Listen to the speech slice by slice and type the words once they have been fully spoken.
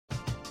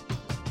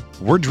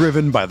We're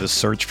driven by the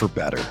search for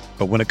better.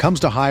 But when it comes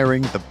to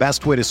hiring, the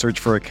best way to search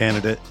for a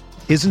candidate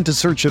isn't to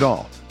search at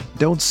all.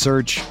 Don't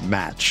search,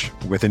 match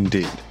with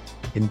Indeed.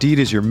 Indeed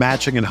is your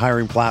matching and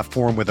hiring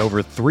platform with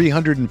over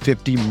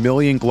 350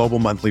 million global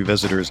monthly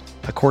visitors,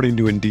 according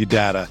to Indeed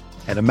data,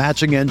 and a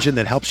matching engine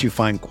that helps you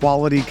find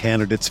quality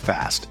candidates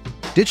fast.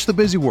 Ditch the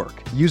busy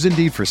work. Use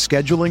Indeed for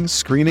scheduling,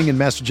 screening, and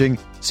messaging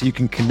so you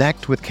can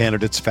connect with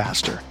candidates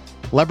faster.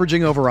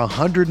 Leveraging over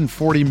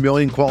 140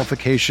 million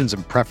qualifications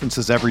and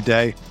preferences every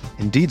day,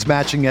 Indeed's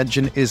matching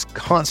engine is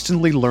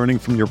constantly learning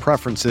from your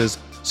preferences,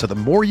 so the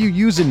more you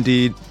use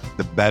Indeed,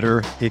 the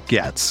better it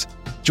gets.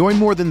 Join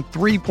more than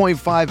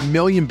 3.5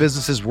 million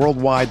businesses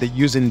worldwide that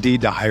use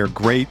Indeed to hire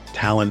great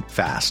talent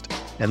fast.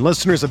 And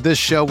listeners of this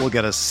show will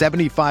get a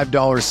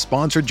 $75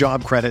 sponsored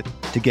job credit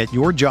to get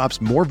your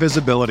jobs more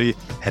visibility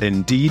at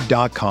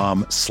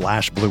Indeed.com/Blue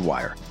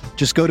Wire.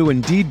 Just go to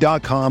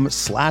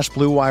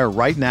Indeed.com/Blue Wire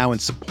right now and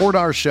support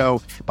our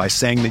show by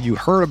saying that you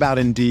heard about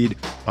Indeed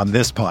on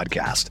this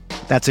podcast.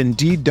 That's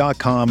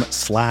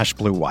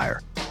Indeed.com/Blue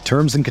Wire.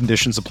 Terms and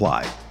conditions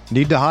apply.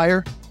 Need to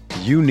hire?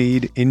 You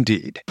need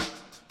Indeed.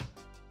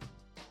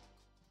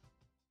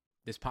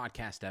 This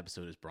podcast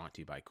episode is brought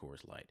to you by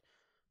Coors Light.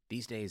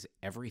 These days,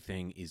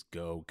 everything is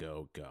go,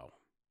 go, go.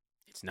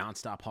 It's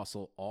nonstop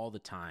hustle all the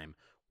time.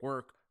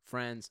 Work,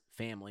 friends,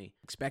 family,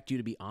 expect you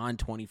to be on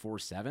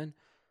 24/7.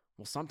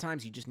 Well,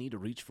 sometimes you just need to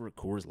reach for a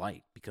Coors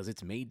Light because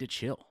it's made to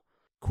chill.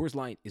 Coors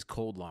Light is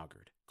cold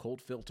lagered,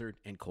 cold filtered,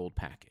 and cold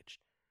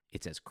packaged.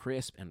 It's as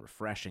crisp and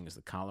refreshing as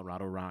the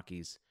Colorado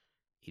Rockies.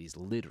 It is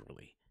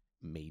literally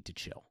made to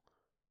chill.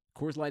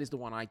 Coors Light is the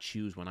one I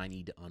choose when I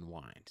need to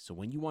unwind. So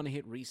when you want to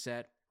hit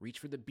reset, reach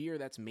for the beer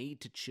that's made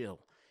to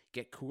chill.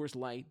 Get Coors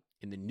Light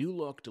in the new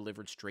look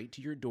delivered straight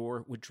to your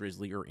door with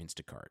Drizzly or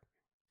Instacart.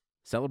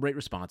 Celebrate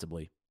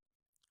responsibly.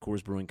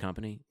 Coors Brewing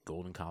Company,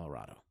 Golden,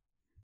 Colorado.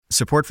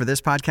 Support for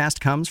this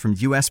podcast comes from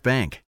U.S.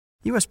 Bank.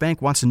 U.S.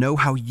 Bank wants to know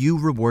how you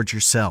reward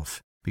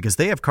yourself because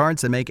they have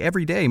cards that make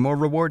every day more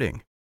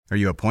rewarding. Are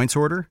you a points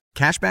hoarder,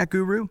 cashback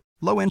guru,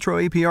 low intro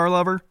APR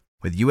lover?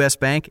 With U.S.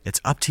 Bank, it's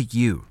up to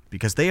you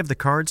because they have the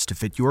cards to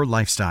fit your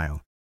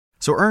lifestyle.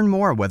 So earn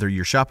more whether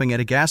you're shopping at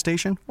a gas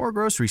station or a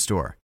grocery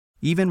store,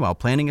 even while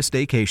planning a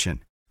staycation.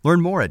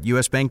 Learn more at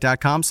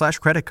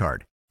usbank.com/credit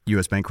card.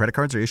 U.S. Bank credit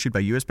cards are issued by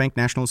U.S. Bank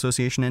National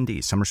Association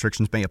ND. Some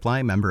restrictions may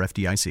apply. Member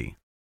FDIC.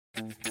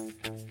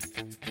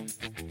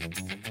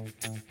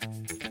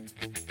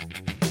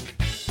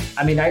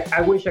 I mean,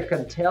 I wish I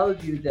could tell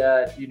you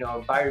that,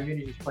 Bayern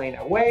Munich is playing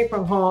away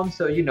from home.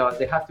 So,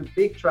 they have to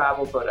big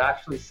travel, but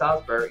actually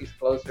Salzburg is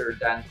closer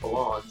than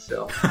Cologne.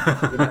 So,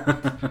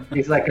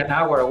 it's like an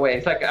hour away.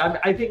 It's like,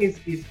 I think it's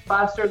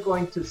faster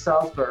going to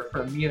Salzburg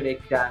from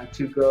Munich than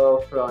to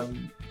go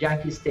from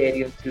Yankee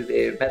Stadium to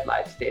the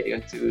MetLife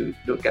Stadium to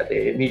look at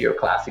the New York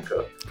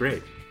Classico.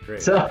 Great.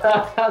 So,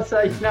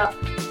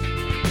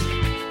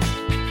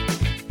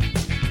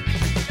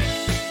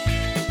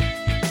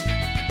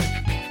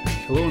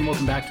 Hello and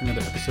welcome back to another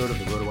episode of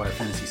the RotoWire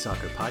Fantasy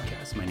Soccer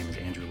Podcast. My name is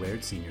Andrew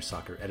Laird, Senior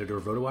Soccer Editor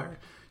of RotoWire.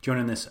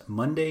 Joined on this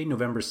Monday,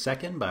 November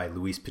 2nd by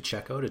Luis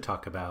Pacheco to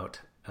talk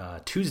about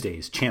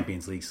Tuesday's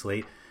Champions League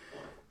slate.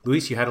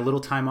 Luis, you had a little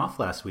time off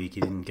last week.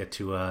 You didn't get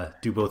to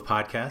do both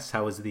podcasts.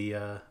 How was the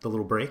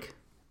little break?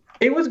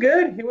 It was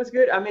good.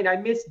 I mean, I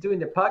missed doing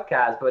the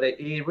podcast, but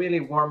it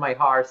really warmed my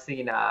heart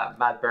seeing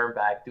Matt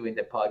Bernbach doing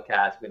the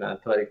podcast with an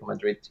Atletico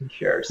Madrid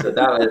t-shirt. So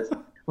that was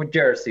with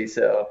jersey,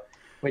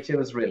 which it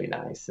was really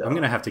nice. So. I'm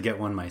going to have to get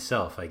one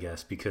myself, I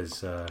guess,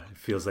 because it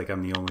feels like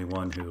I'm the only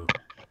one who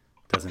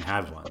doesn't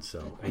have one.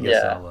 So I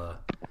guess I'll...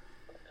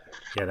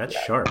 that's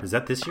sharp. Is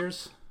that this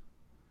year's?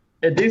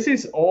 This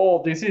is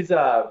old. This is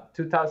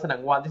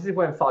 2001. This is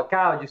when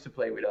Falcao used to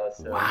play with us.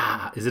 So.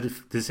 Wow. Does it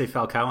say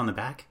Falcao on the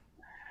back?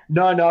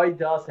 No, it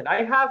doesn't.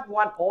 I have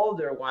one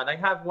older one. I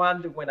have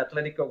one when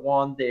Atletico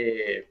won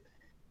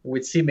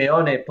with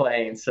Simeone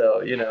playing.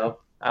 So,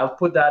 I'll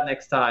put that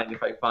next time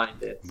if I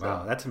find it. So.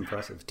 Wow, that's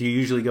impressive. Do you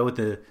usually go with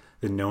the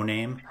no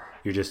name?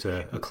 You're just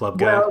a club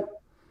guy?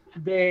 Well,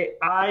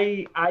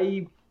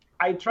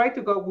 I try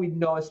to go with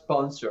no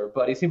sponsor,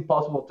 but it's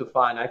impossible to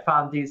find. I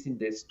found this in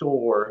the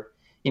store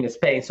in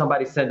Spain.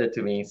 Somebody sent it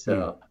to me.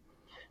 So,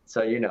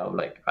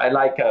 I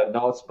like a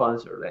no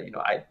sponsor.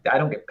 I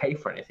don't get paid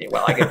for anything.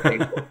 Well, I get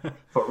paid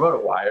for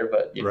RotoWire,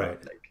 but,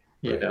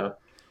 know.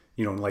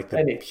 You don't like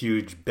the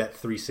huge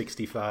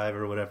Bet365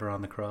 or whatever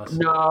on the cross?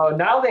 No,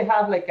 now they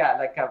have like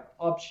a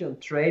option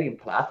trading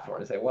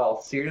platform. It's like,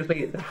 well,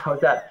 seriously,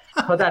 how's that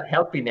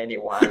helping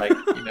anyone?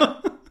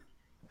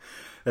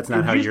 That's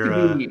not how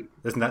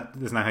that's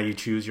not how you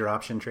choose your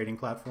option trading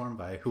platform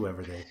by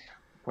whoever they.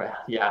 Well,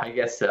 yeah, I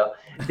guess so.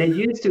 They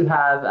used to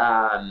have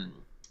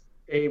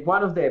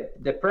one of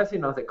the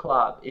president of the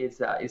club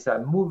is a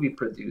movie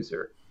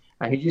producer,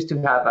 and he used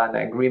to have an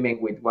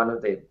agreement with one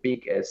of the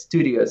big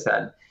studios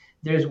and.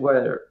 There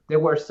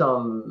were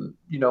some,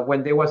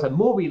 when there was a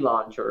movie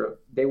launch, or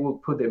they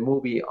would put the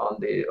movie on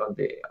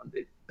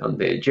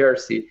the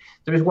jersey.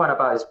 There's one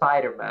about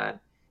Spider-Man.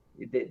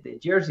 the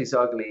jersey's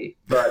ugly,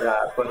 but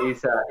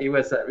it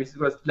was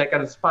like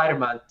a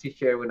Spider-Man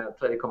T-shirt with an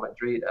Atletico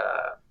Madrid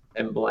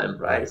emblem,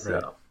 right?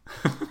 So,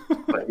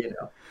 but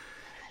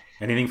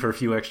anything for a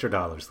few extra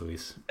dollars,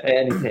 Luis.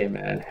 Anything,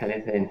 man,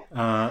 anything.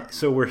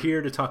 So we're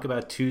here to talk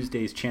about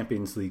Tuesday's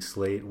Champions League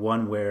slate,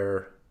 one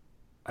where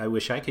I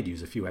wish I could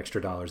use a few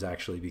extra dollars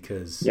actually,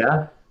 because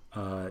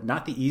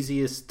not the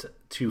easiest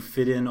to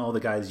fit in all the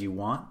guys you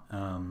want.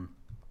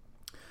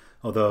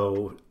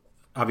 Although,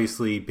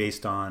 obviously,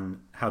 based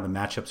on how the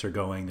matchups are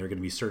going, there are going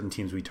to be certain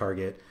teams we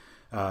target.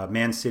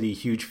 Man City,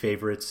 huge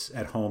favorites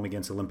at home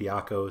against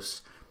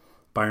Olympiacos.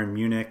 Bayern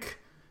Munich,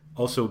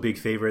 also a big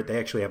favorite. They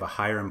actually have a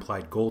higher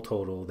implied goal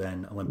total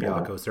than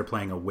Olympiacos. Yeah. They're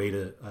playing away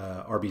to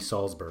RB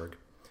Salzburg.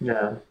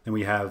 Yeah. And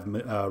we have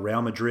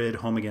Real Madrid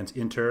home against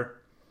Inter.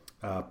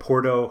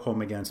 Porto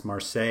home against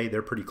Marseille.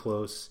 They're pretty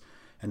close.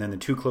 And then the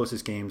two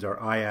closest games are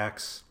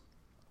Ajax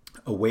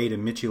away to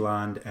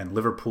Midtjylland and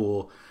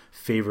Liverpool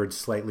favored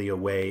slightly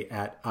away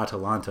at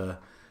Atalanta.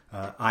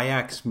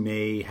 Ajax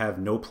may have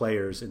no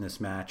players in this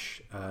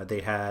match.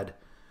 They had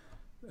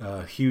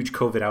a huge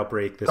COVID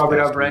outbreak this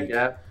past week,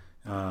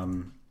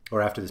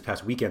 or after this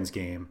past weekend's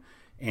game,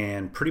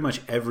 and pretty much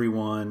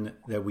everyone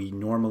that we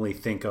normally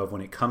think of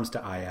when it comes to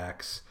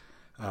Ajax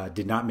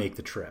did not make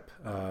the trip.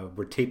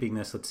 We're taping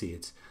this, let's see,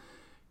 it's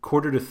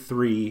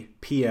 2:45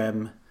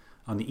 p.m.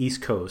 on the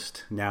East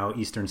Coast, now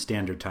Eastern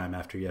Standard Time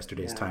after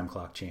yesterday's time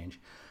clock change.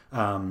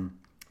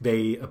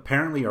 They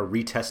apparently are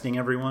retesting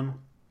everyone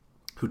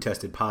who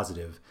tested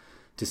positive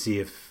to see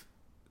if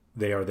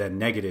they are then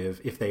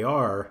negative. If they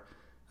are,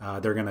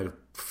 they're going to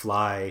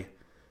fly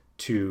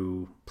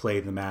to play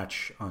the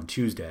match on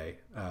Tuesday.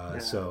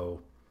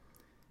 So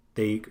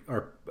they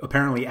are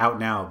apparently out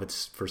now,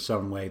 but for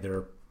some way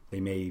they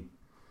may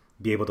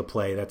be able to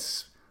play.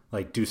 That's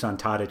like Dusan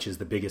Tadic is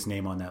the biggest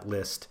name on that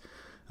list.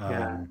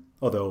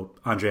 Although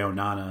Andre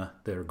Onana,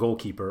 their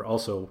goalkeeper,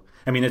 also,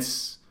 I mean,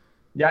 it's...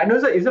 Yeah, I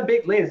know it's a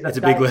big list. It's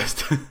a big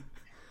list.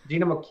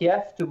 Dynamo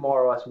Kiev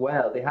tomorrow as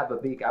well. They have a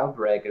big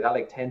outbreak. They got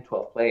like 10,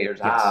 12 players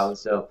out.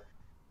 So,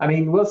 I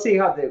mean, we'll see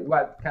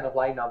what kind of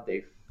lineup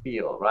they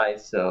feel, right?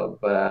 So,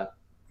 but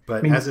I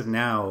mean, as of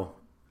now,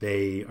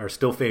 they are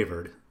still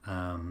favored.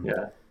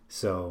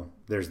 So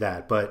there's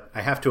that. But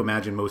I have to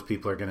imagine most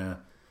people are going to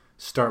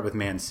start with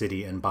Man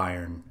City and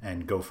Bayern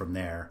and go from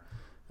there.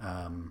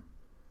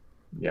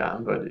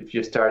 But if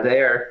you start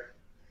there,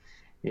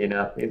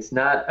 it's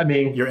not, I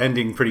mean... You're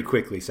ending pretty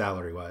quickly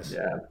salary-wise.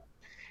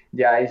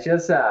 Yeah, it's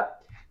just,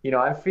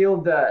 I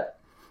feel that,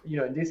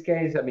 in this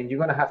case, I mean, you're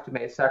going to have to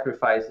make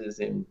sacrifices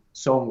in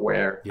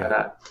somewhere.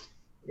 Yeah.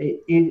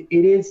 And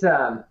it is,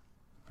 I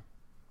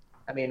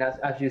mean,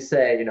 as you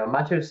say,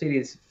 Manchester City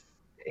is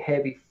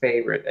heavy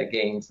favorite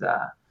against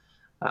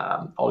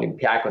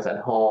Olympiacos at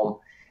home.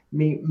 I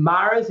mean,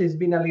 Mahrez has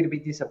been a little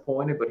bit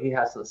disappointed, but he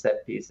has some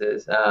set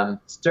pieces.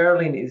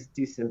 Sterling is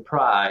decent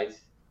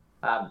price.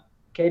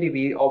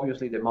 KDB,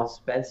 obviously the most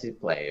expensive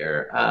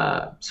player.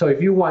 So if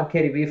you want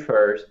KDB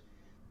first,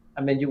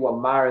 I mean, you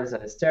want Mahrez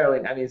and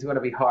Sterling, I mean, it's going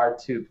to be hard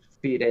to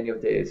feed any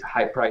of these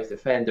high-priced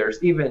defenders,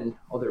 even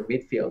other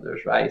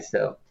midfielders, right?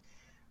 So,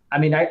 I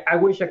mean, I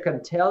wish I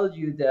could tell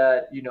you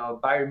that,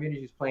 Bayern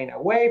Munich is playing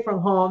away from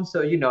home,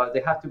 so,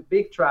 they have to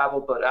big travel,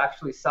 but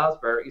actually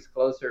Salzburg is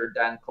closer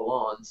than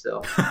Cologne,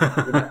 so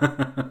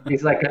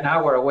it's like an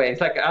hour away.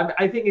 It's like,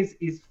 I think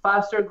it's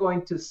faster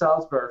going to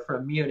Salzburg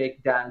from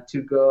Munich than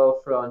to go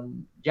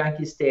from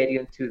Yankee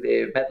Stadium to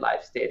the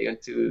MetLife Stadium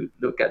to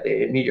look at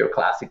the New York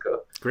Classico.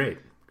 Great.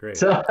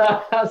 So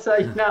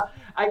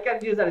I can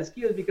use that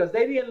excuse because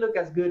they didn't look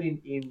as good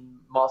in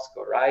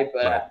Moscow, right?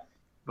 But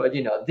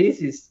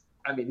this is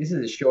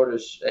the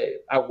shortest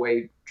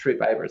away trip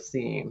I ever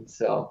seen.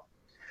 So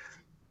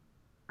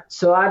and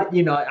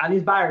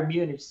it's Bayern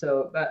Munich.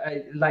 So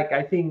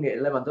I think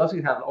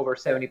Lewandowski have over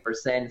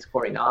 70%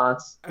 scoring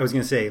odds. I was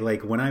going to say,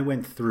 like, when I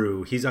went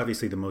through, he's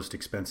obviously the most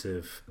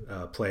expensive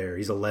player.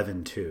 He's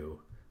 11-2.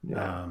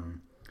 Yeah.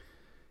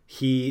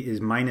 He is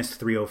minus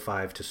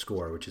 305 to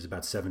score, which is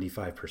about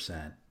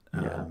 75%.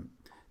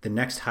 The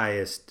next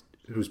highest,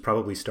 who's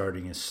probably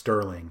starting, is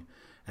Sterling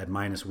at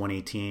minus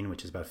 118,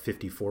 which is about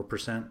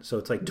 54%. So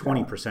it's like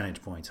 20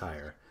 percentage points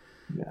higher.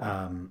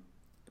 Yeah.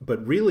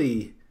 But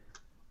really,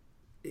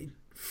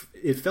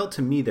 it felt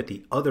to me that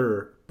the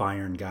other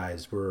Bayern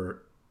guys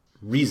were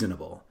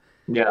reasonable.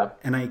 Yeah.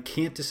 And I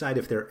can't decide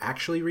if they're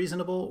actually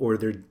reasonable or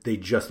they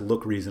just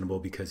look reasonable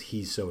because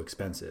he's so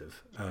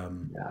expensive.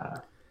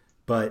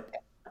 But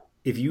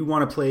if you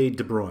want to play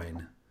De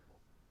Bruyne,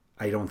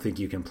 I don't think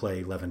you can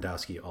play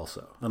Lewandowski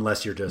also,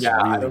 unless you're just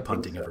really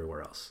punting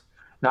everywhere else.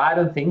 No, I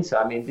don't think so.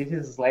 I mean, this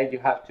is like you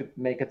have to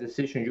make a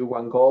decision. You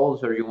want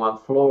goals or you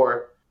want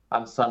floor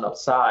and sun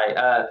upside.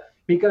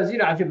 Because,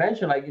 as you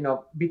mentioned,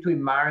 between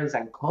Mahrez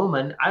and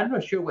Coman, I'm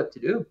not sure what to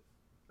do.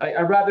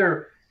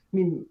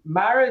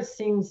 Mahrez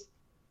seems,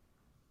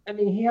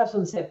 he has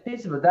some set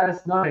pieces, but that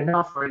is not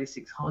enough for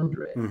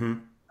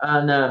 8,600.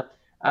 And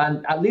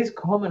at least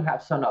Coman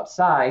have some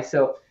upside.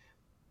 So,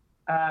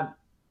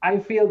 I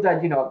feel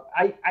that,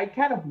 I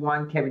kind of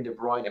want Kevin De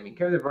Bruyne. I mean,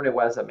 Kevin De Bruyne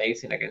was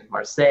amazing against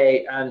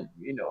Marseille, and,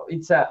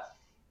 it's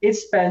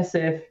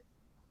expensive.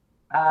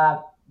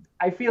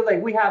 I feel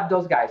like we have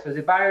those guys. So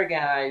the Bayer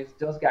guys,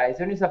 those guys,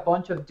 there is a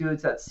bunch of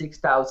dudes at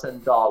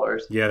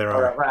 $6,000 Yeah, there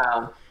or are.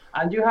 around,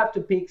 and you have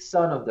to pick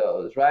some of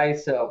those, right?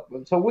 So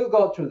we'll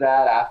go through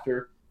that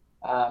after.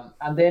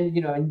 And then,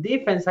 in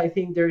defense, I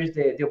think there is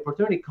the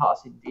opportunity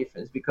cost in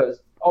defense, because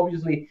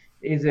obviously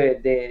is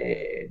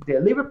the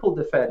Liverpool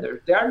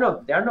defenders, they're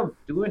not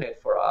doing it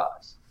for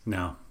us.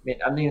 No.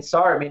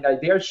 Sorry.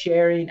 Like, they're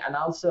sharing, and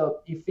also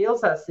it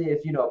feels as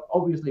if,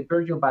 obviously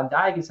Virgil van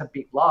Dijk is a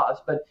big loss,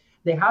 but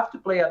they have to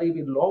play a little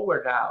bit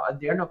lower now, and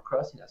they're not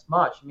crossing as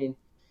much.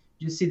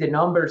 You see the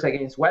numbers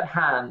against West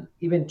Ham,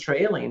 even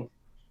trailing,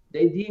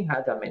 they didn't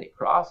have that many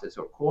crosses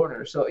or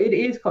corners. So it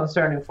is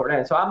concerning for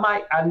them. So I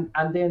might,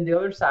 and then the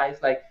other side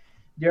is like,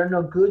 they're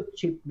not good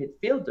cheap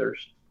midfielders.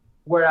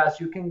 Whereas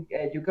you can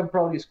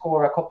probably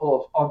score a couple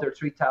of under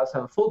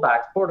 3,000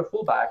 fullbacks. Porter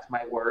fullbacks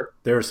might work.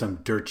 There are some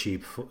dirt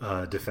cheap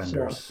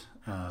defenders.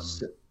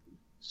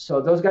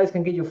 So those guys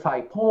can get you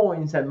 5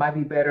 points and might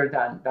be better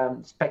than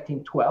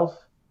expecting 12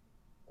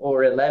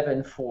 or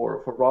 11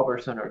 for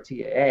Robertson or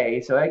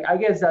TAA. So I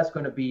guess that's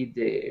going to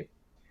be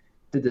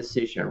the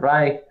decision,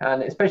 right?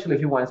 And especially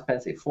if you want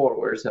expensive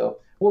forward. So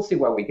we'll see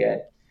what we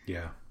get.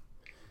 Yeah.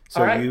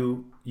 So right.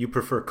 you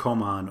prefer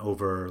Coman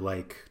over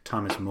like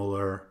Thomas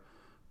Muller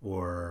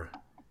or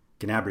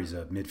Gnabry's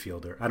a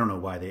midfielder. I don't know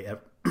why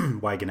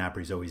why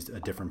Gnabry's always a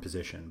different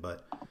position,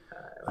 but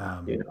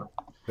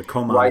but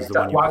Coman is the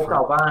one you prefer.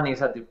 Cavani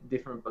is at a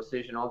different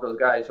position. All those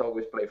guys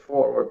always play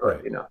forward,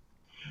 but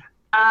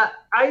right.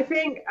 I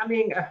think,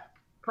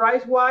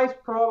 price-wise,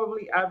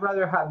 probably I'd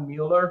rather have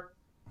Mueller.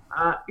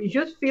 It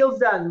just feels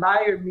that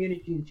Bayern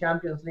Munich in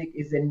Champions League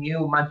is the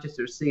new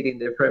Manchester City in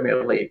the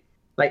Premier League.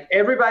 Like,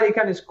 everybody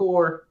can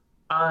score,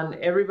 and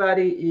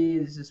everybody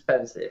is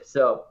expensive.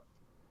 So,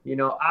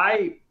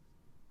 I'd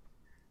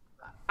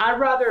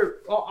rather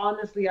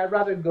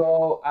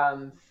go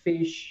and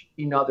fish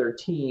in other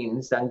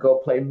teams than go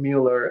play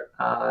Mueller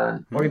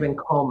or even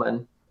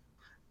Coman.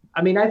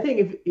 I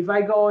think if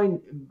I go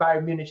in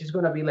Bayern Munich, it's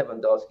going to be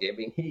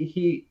Lewandowski.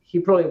 He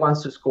probably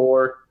wants to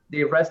score.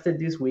 They rested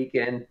this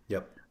weekend.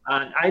 Yep.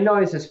 And I know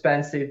it's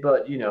expensive,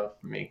 but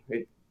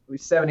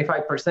with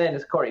 75%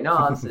 scoring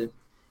odds, it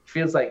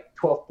feels like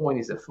 12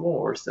 points is the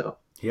floor. So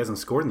he hasn't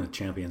scored in the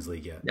Champions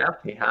League yet. Yeah,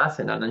 he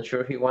hasn't, and I'm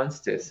sure he wants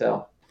to.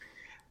 So,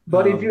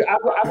 but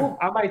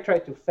I might try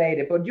to fade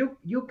it. But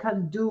you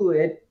can do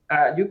it.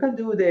 You can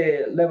do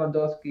the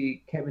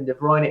Lewandowski, Kevin De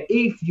Bruyne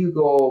if you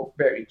go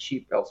very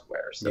cheap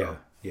elsewhere. So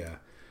yeah.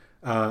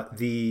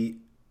 The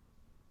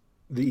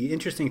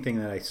interesting thing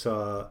that I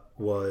saw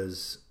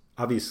was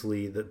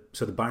obviously the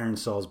Bayern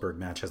Salzburg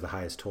match has the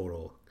highest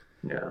total.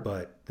 Yeah.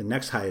 But the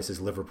next highest is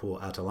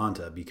Liverpool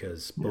Atalanta,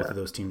 because both of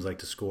those teams like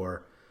to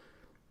score.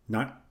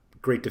 Not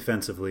great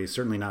defensively,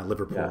 certainly not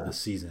Liverpool this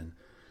season.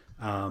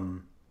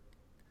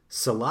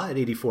 Salah at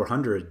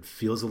 8,400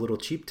 feels a little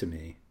cheap to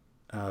me.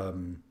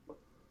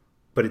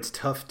 But it's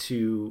tough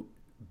to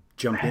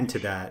jump into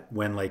that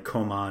when like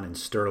Coman and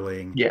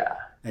Sterling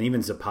and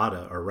even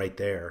Zapata are right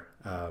there.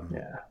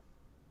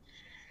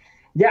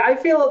 Yeah, I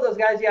feel all those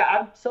guys. Yeah,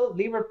 I'm so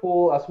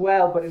Liverpool as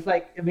well. But it's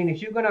like,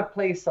 if you're going to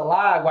play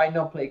Salah, why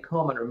not play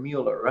Coman or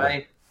Mueller,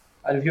 right?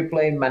 And if you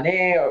play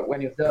Mane or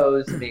any of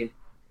those,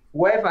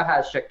 UEFA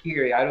has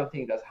Shaqiri. I don't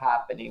think that's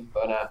happening,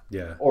 but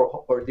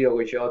or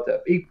Diogo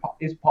Jota.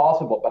 It's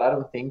possible, but I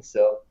don't think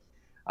so.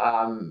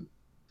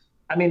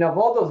 Of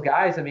all those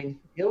guys,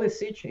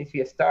 Ilicic, if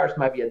he starts,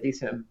 might be a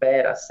decent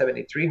bet at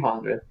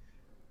 7,300.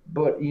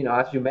 But,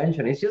 as you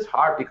mentioned, it's just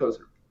hard because,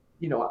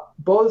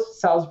 both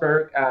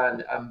Salzburg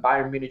and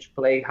Bayern Munich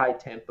play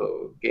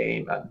high-tempo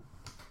game. And,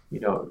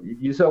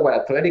 you saw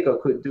what Atletico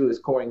could do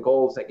scoring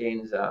goals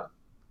against,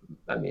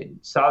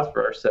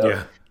 Salzburg.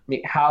 So,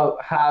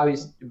 how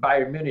is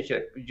Bayern Munich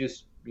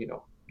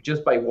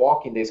just by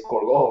walking, they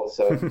score goals.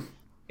 So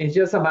it's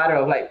just a matter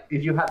of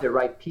if you have the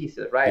right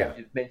pieces, right? Yeah.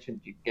 You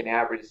mentioned you can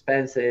average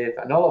expensive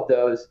and all of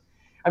those.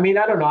 I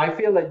don't know. I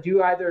feel like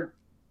you either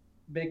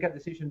make a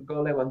decision to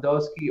go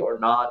Lewandowski or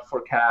not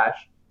for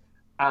cash.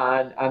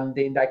 And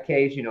in that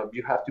case,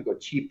 you have to go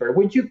cheaper,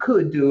 which you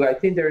could do. I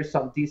think there is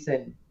some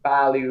decent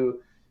value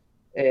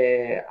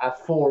at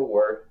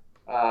forward,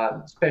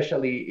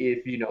 especially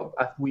if,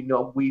 as we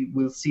know, we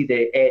will see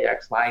the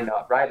Ajax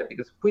lineup, right?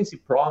 Because Quincy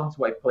Promes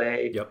might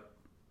play. Yep.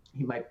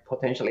 He might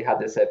potentially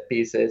have the set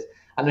pieces.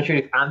 I'm not sure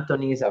if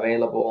Anthony is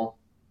available.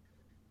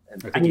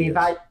 If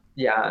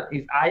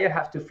Ajax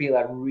have to feel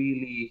a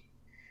really,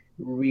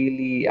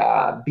 really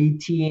B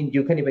team,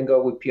 you can even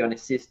go with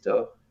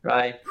Pionicisto,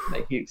 right?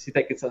 Like you see,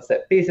 like it's on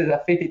set pieces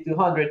at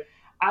 5,200.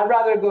 I'd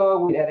rather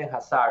go with Eden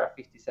Hazard at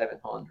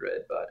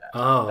 5,700, but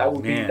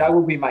that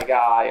would be my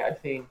guy. I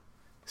think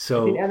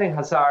Eden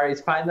Hazard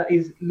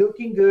is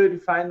looking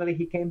good. Finally,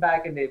 he came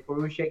back in the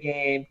Borussia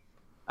game,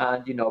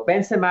 and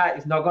Benzema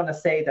is not going to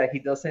say that he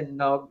doesn't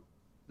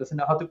doesn't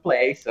know how to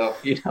play. So,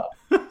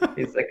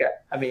 it's like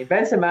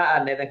Benzema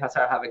and Eden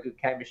Hazard have a good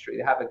chemistry.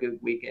 They have a good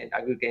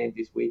game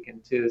this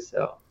weekend too.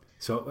 So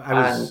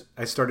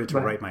I started to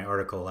write my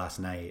article last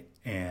night,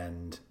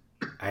 and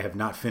I have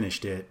not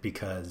finished it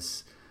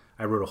because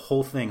I wrote a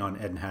whole thing on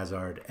Eden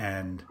Hazard,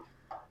 and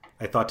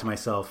I thought to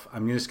myself,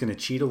 I'm just going to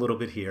cheat a little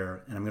bit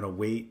here, and I'm going to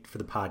wait for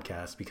the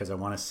podcast because I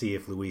want to see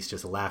if Luis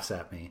just laughs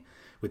at me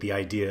with the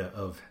idea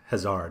of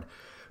Hazard,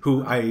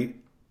 who I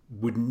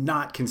would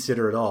not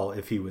consider at all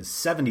if he was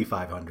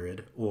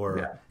 7,500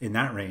 or in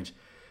that range.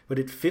 But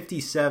at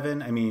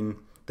 57, I mean,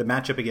 the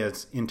matchup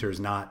against Inter is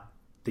not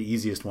the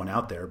easiest one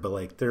out there, but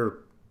like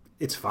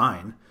it's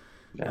fine.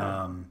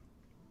 Yeah.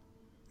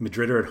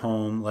 Madrid are at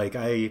home. Like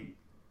I'm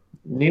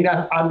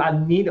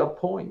in need of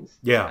points.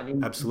 Yeah,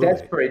 absolutely.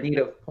 Desperate need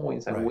of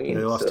points and wins.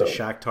 They lost to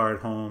Shakhtar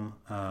at home.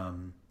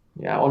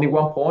 Only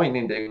 1 point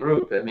in the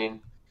group. I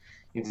mean,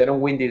 if they don't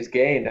win this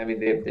game, I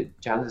mean, the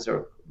chances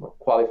of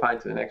qualifying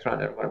to the next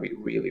round are going to be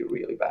really,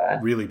 really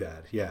bad. Really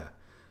bad, yeah.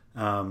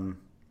 All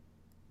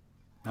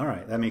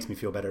right, that makes me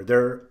feel better.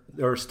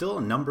 There are still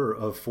a number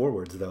of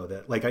forwards though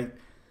that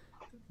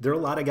there are a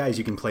lot of guys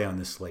you can play on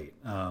this slate.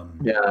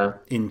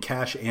 In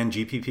cash and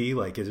GPP,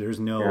 like there's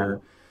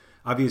no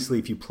obviously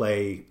if you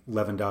play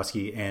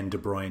Lewandowski and De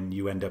Bruyne,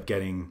 you end up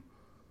getting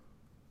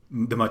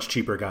the much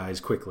cheaper guys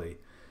quickly.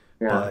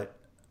 Yeah. But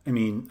I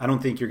mean, I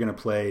don't think you're going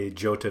to play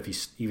Jota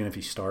even if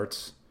he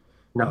starts.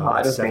 No,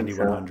 I don't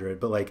 7,100. think so.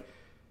 But like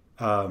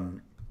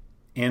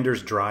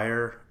Anders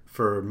Dreyer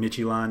for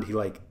Midtjylland, he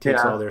like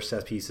takes all their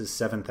set pieces,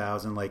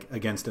 7,000, like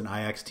against an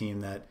Ajax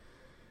team that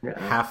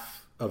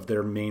half of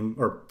their main,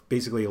 or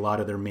basically a lot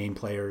of their main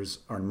players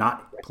are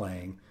not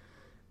playing,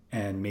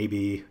 and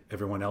maybe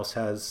everyone else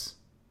has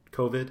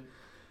COVID.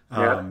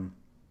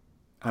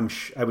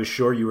 I was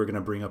sure you were going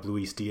to bring up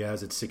Luis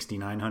Diaz at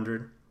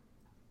 6,900.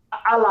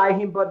 I like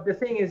him, but the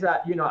thing is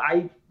that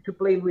to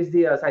play Luis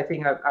Diaz, I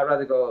think I'd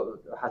rather go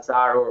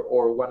Hazard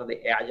or one of the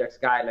Ajax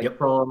guys like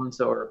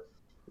Proms or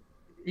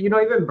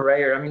even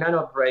Breyer. I mean, I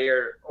know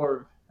Breyer,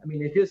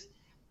 it's just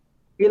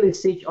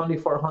Ilicic only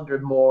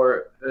 400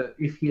 more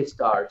if he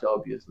starts.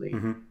 Obviously,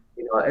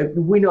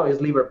 we know it's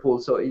Liverpool,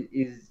 so it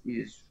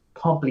is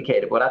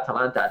complicated. But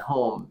Atalanta at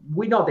home,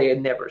 we know they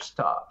never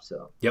stop.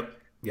 So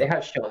they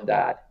have shown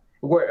that.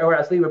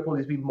 Whereas Liverpool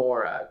is being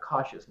more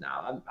cautious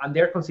now, and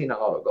they're conceding a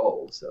lot of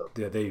goals. So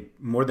they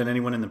more than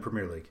anyone in the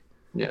Premier League.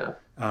 Yeah.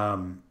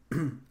 I'm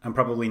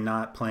probably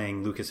not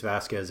playing Lucas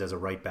Vasquez as a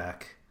right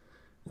back.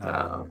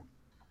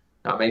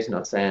 That makes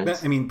no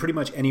sense. I mean, pretty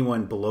much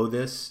anyone below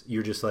this,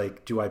 you're just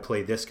like, do I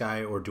play this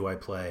guy or do I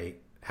play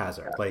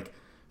Hazard? Yeah. Like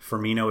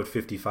Firmino at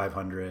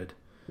 5,500.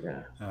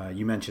 Yeah.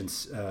 You mentioned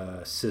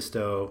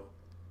Sisto,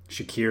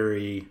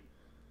 Shaqiri.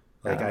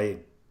 Like I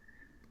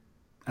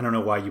don't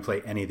know why you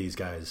play any of these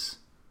guys,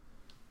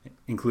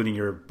 including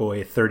your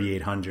boy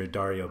 3,800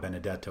 Dario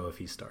Benedetto if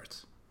he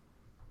starts.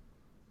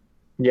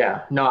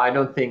 Yeah, no, I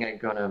don't think I'm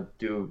gonna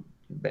do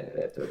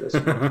Benedetto this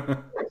week.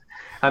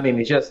 I mean,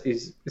 it's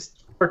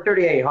for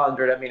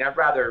 3,800. I mean, I'd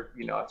rather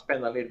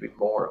spend a little bit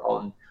more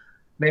on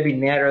maybe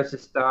Neres to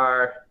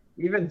start,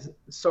 even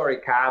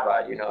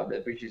Soricaba,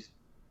 which is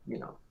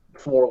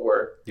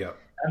forward. Yeah.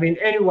 I mean,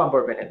 anyone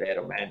but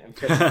Benedetto, man.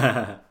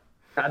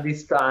 At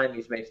this time,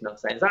 it makes no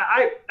sense.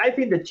 I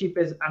think the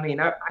cheapest. I mean,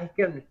 I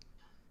can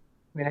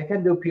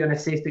do Pion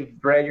assist if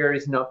Breyer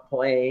is not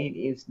playing.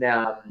 If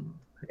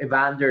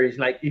Evander is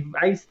like, if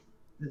I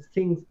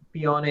think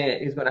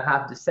Pione is going to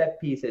have the set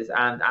pieces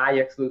and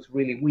Ajax looks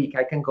really weak,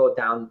 I can go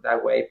down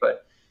that way.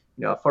 But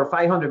for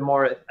 500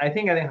 more, I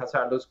think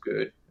Hazard looks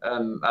good.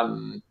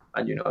 And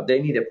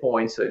they need a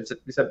point, so it's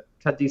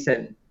a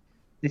decent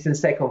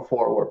second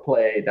forward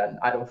play that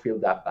I don't feel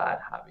that bad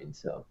having.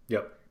 So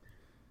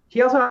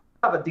he also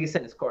have a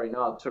decent scoring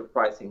out,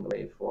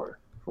 surprisingly, for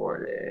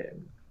the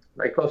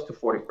like close to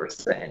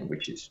 40%,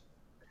 which is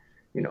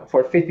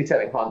for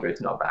 5,700,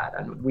 it's not bad,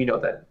 and we know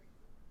that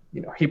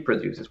he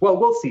produces. Well,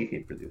 we'll see if he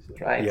produces,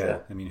 right? Yeah,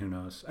 so. I mean, who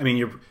knows? I mean,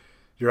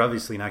 you're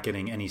obviously not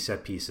getting any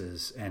set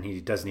pieces, and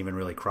he doesn't even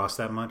really cross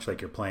that much. Like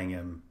you're playing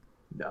him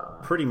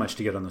pretty much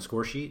to get on the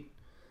score sheet.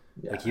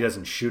 Yeah. Like he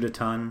doesn't shoot a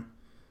ton,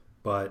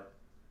 but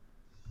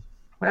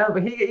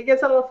he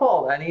gets a lot of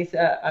fall, and he's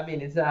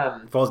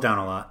falls down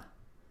a lot.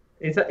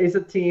 It's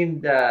a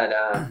team that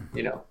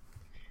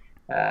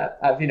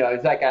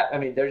it's like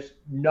there's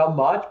not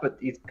much, but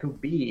it could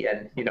be,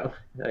 and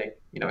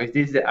is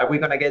this are we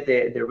gonna get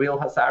the real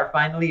Hazard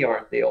finally,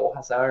 or the old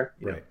Hazard?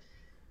 Right.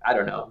 I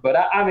don't know, but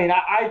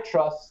I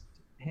trust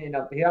him.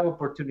 He have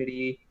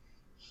opportunity.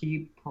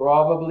 He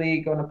probably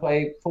gonna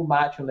play full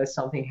match unless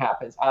something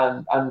happens,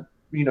 and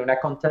in a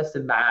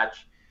contested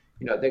match,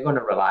 they're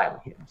gonna rely on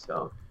him.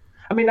 So,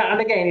 and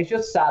again, it's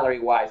just salary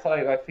wise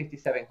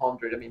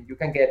 5,700. I mean, you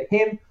can get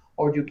him,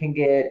 or you can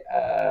get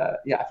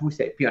we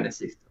say Pion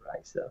assist,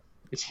 right? So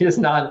it's just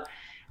not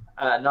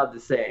the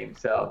same.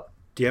 So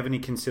do you have any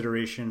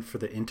consideration for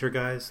the Inter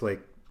guys?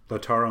 Like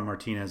Lautaro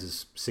Martinez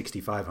is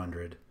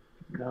 6,500.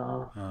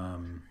 No.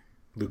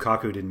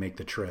 Lukaku didn't make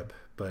the trip,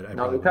 but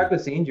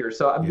Lukaku's injured.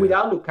 So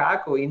without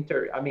Lukaku,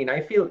 Inter. I mean, I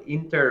feel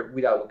Inter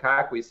without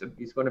Lukaku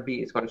is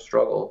going to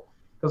struggle,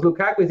 because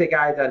Lukaku is a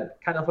guy that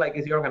kind of like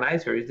is the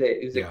organizer,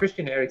 is the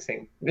Christian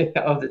Eriksen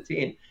of the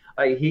team.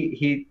 Like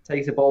he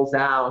takes the balls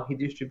down, he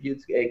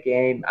distributes a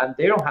game, and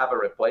they don't have a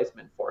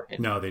replacement for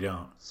him. No, they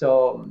don't.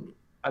 So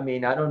I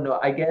mean, I don't know.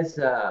 I guess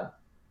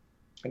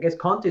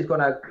Conte is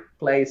gonna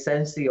play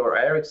Sensi or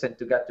Eriksen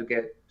to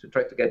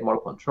try to get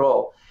more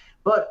control.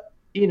 But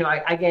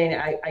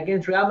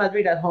against Real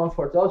Madrid at home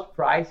for those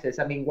prices,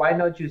 I mean, why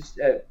not just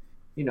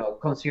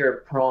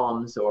consider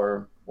Proms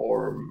or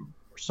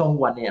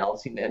someone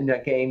else in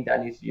a game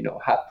that is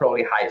have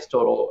probably highest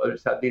total or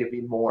is a little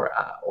bit more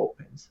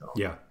open. So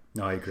yeah,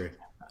 no, I agree.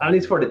 At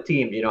least for the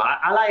team,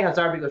 I like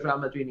Hazard because Real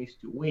Madrid needs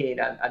to win,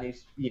 and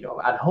it's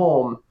at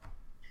home.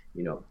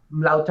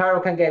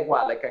 Lautaro can get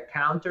like a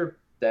counter.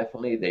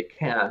 Definitely they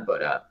can,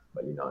 but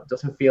it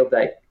doesn't feel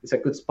like it's a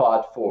good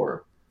spot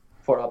for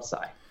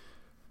upside.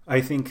 I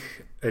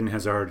think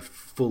Hazard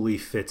fully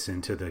fits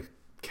into the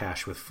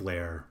cash with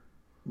flair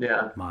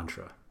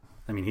mantra.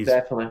 I mean, he's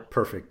definitely a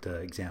perfect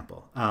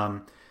example.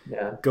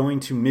 Going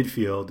to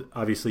midfield,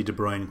 obviously De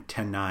Bruyne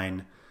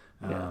 10-9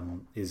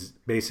 is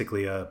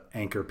basically a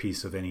anchor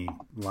piece of any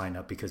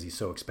lineup because he's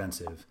so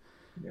expensive.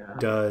 Yeah.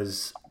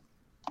 Does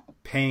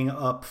paying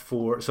up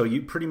so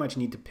you pretty much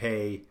need to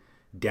pay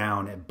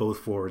down at both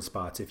forward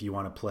spots if you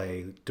want to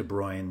play De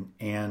Bruyne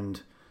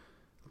and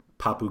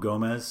Papu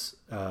Gomez.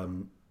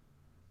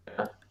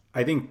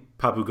 I think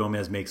Papu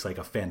Gomez makes like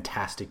a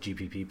fantastic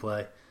GPP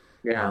play.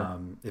 Yeah.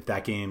 If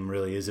that game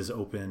really is as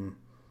open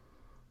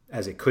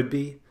as it could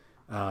be.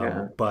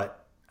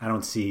 But I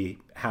don't see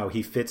how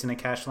he fits in a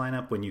cash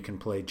lineup when you can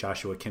play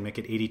Joshua Kimmich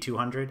at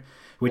 8,200,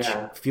 which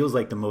feels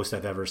like the most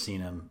I've ever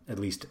seen him, at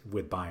least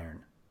with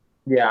Bayern.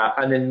 Yeah,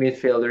 and then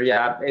midfielder,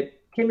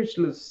 Kimmich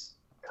looks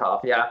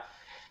tough, Yeah,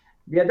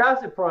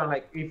 that's the problem.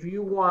 Like, if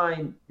you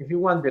want De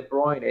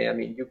Bruyne, I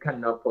mean, you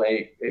cannot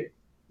play it.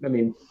 I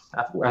mean,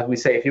 as we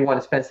say, if you want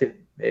expensive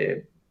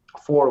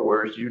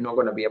forwards, you're not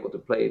going to be able to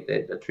play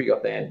the three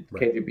of them,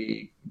 right.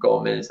 KDB,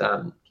 Gomez,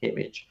 and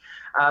Kimmich.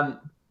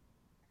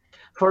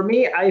 For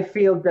me, I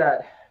feel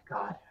that,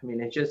 God, I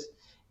mean, I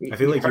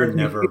feel like you're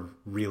never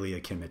really a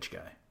Kimmich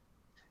guy.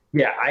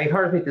 Yeah, I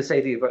heard me to say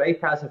this, but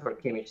 8,000 for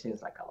Kimmich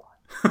seems like a lot.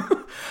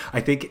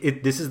 I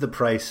think this is the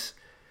price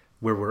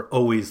where we're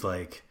always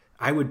like,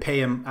 I would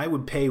pay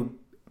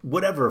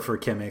whatever for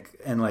Kimmich,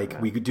 and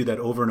we could do that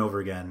over and over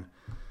again.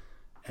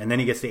 And then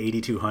he gets to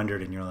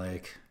 8,200 and you're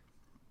like,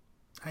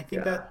 I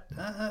think that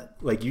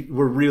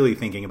we're really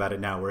thinking about it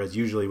now. Whereas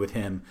usually with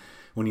him,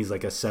 when he's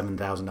like a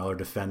 $7,000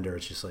 defender,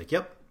 it's just like,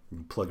 yep,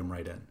 plug him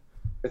right in.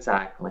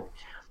 Exactly.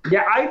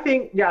 Yeah, I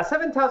think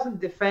 7,000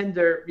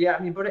 defender. Yeah, I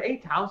mean, but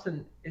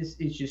 8,000 is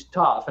just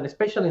tough, and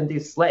especially in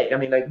this slate. I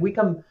mean, like you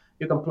can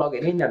plug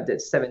it in at the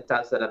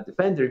 7,000 at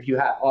defender if you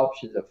have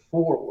options of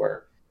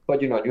forward.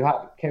 But you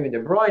have Kevin De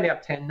Bruyne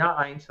at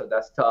 10-9, so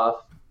that's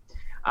tough.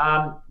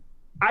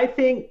 I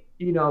think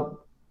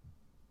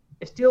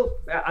still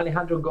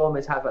Alejandro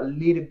Gomez have a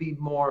little bit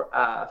more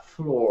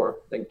floor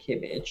than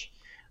Kimmich,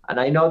 and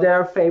I know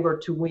they're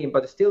favored to win,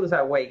 but still is a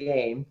away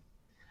game.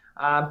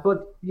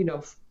 But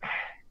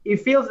it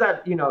feels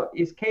that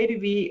it's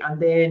KDB, and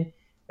then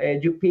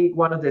you pick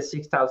one of the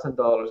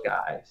 $6,000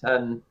 guys,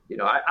 and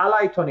I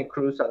like Toni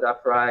Kroos at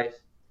that price.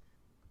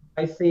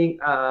 I think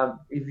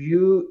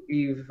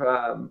if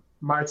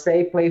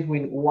Marseille plays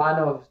with one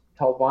of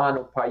Thauvin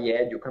or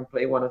Payet, you can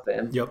play one of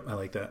them. Yep, I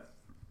like that.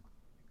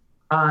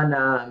 And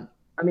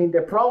I mean,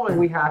 the problem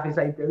we have is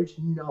like there's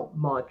not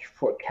much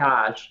for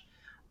cash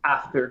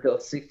after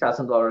those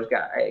 $6,000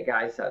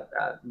 guys at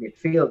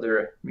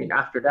midfielder. I mean,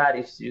 after that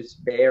it's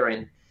just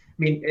barren. I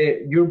mean,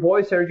 your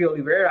boy Sergio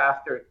Oliveira,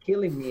 after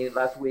killing me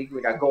last week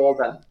with a goal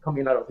that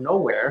coming out of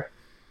nowhere,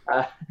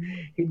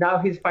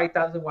 he's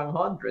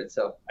 5,100.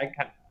 So I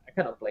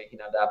cannot play him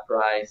at that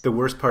price. The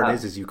worst part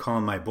is you call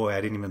him my boy.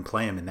 I didn't even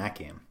play him in that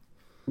game.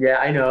 Yeah,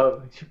 I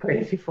know. You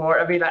played it before.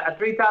 I mean, at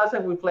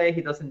 3,000 we play, he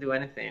doesn't do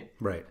anything.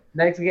 Right.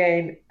 Next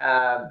game,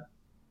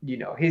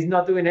 he's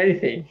not doing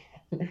anything.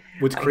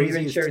 What's crazy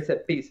even sharing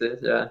set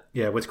pieces.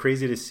 Yeah, what's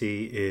crazy to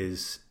see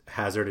is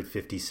Hazard at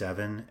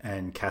 57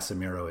 and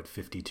Casemiro at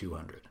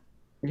 5,200.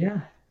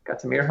 Yeah,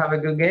 Casemiro have a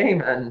good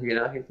game, and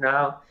he's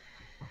now.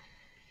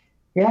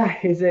 Yeah,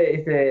 he's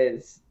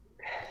a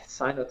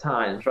sign of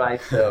times,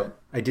 right? So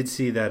I did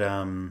see that.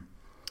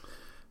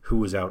 Who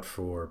was out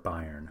for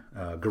Bayern?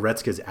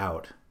 Goretzka's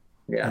out.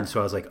 Yeah. And so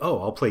I was like, oh,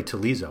 I'll play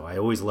Tolizo. I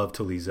always love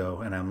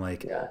Tolizo, and I'm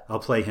like, I'll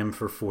play him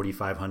for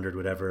 4,500,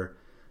 whatever.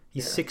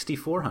 He's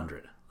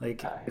 6,400.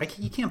 Like,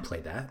 you can't play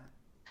that.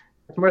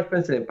 It's more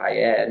expensive than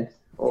Payet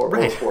or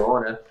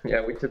Corona.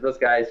 Yeah, which of those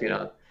guys,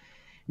 Yeah,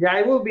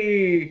 it will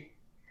be.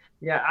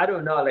 Yeah, I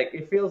don't know. Like,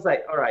 it feels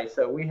like, all right,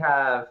 so we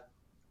have.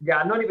 Yeah,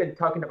 I'm not even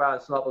talking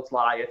about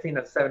Szoboszlai. I think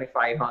that's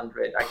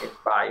 7,500 against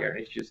Bayern.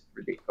 It's just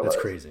ridiculous.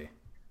 That's crazy.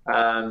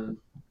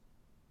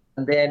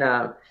 And then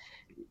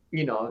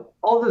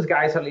all those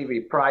guys are a little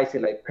bit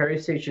pricey. Like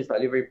Perisic is a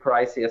little bit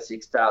pricey at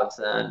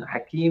 6,000.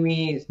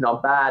 Hakimi is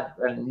not bad,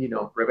 and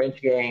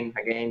revenge game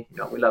again.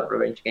 We love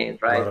revenge games,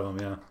 A right? lot of them,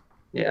 yeah.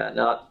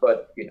 Yeah,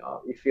 but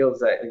it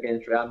feels like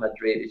against Real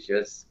Madrid, it's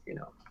just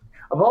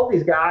of all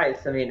these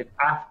guys. I mean,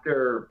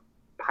 after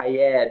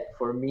Payet,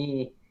 for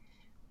me,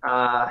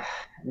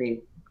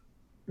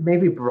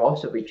 maybe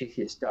Brozovic is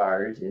his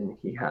stars, and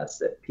he has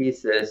the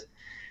pieces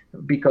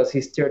because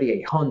he's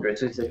 3,800,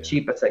 so it's as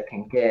cheap as I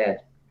can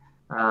get.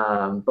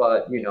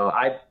 But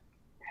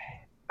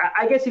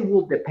I guess it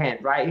will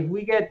depend, right? If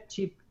we get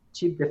cheap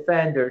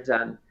defenders,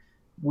 and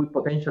we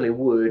potentially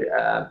would,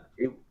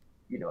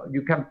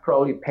 you can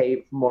probably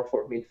pay more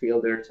for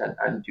midfielders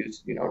and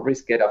just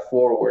risk it a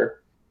forward.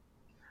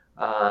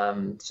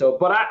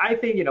 But I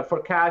think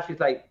for cash, it's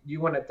like you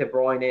want to De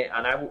Bruyne,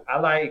 and I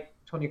like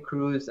Toni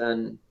Kroos,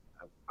 and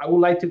I would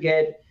like to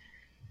get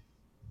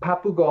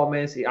Papu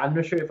Gomez. I'm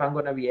not sure if I'm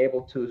going to be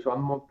able to, so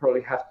I'm going to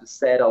probably have to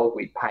settle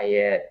with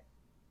Payet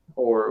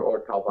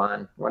or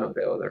Tavan, one or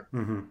the other.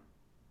 Mm-hmm.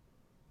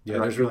 Yeah,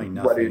 there's really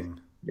nothing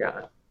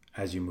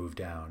as you move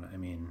down. I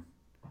mean,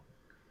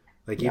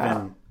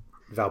 even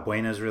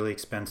Valbuena is really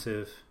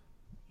expensive.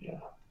 Yeah.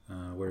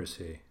 Where is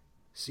he?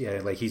 So,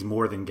 yeah, like he's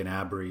more than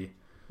Gnabry.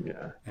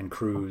 Yeah. And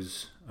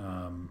Kroos.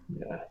 I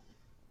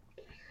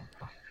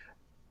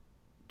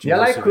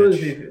like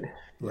Kroos.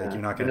 You're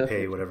not going to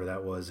pay whatever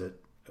that was at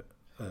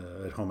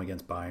home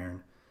against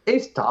Bayern.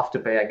 It's tough to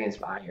pay against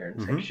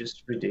Bayern. It's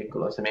just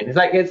ridiculous. I mean,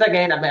 it's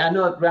again. I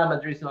know Real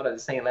Madrid's not at the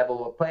same level,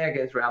 but play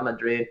against Real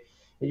Madrid,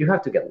 you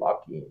have to get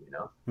lucky.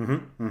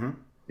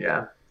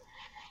 Yeah.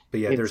 But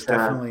yeah, there's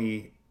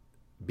definitely,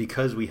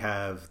 because we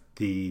have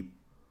the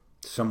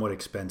somewhat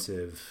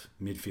expensive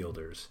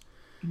midfielders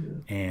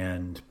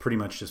and pretty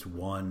much just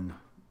one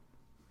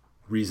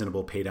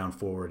reasonable pay down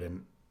forward,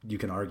 and you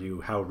can argue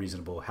how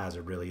reasonable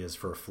Hazard really is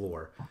for a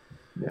floor.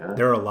 Yeah.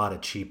 There are a lot of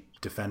cheap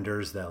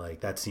defenders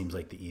that seems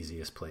like the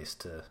easiest place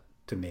to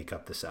make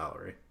up the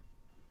salary.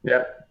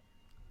 Yeah.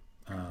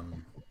 I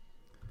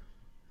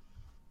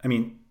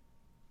mean,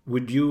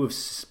 would you have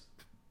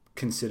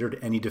considered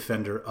any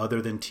defender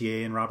other than TA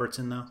and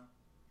Robertson, though?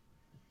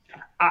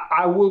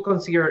 I will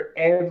consider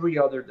every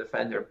other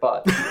defender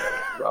but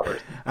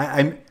Robertson.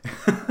 I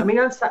mean,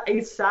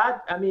 it's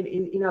sad. I mean,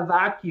 in a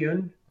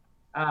vacuum,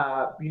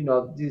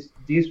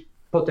 these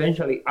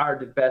potentially are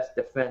the best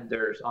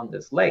defenders on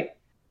the slate.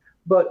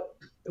 But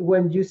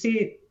when you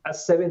see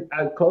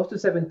close to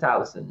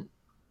 7,000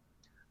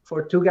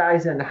 for two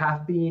guys and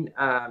have been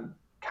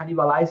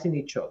cannibalizing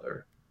each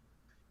other,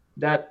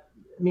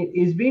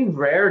 it's been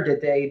rare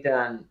that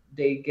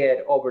they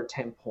get over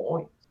 10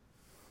 points.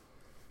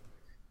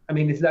 I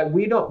mean, it's like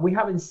we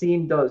haven't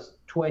seen those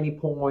 20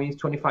 points,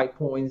 25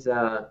 points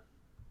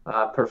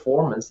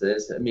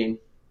performances. I mean,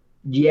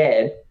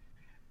 yet.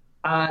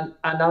 And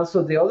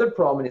also the other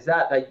problem is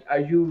that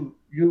do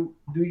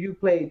you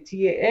play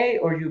TAA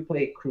or you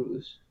play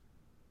Kroos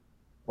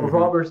or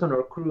Robertson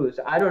or Kroos?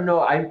 I don't know.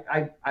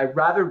 I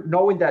rather,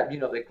 knowing that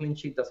the clean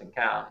sheet doesn't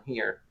count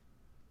here,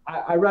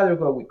 I rather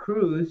go with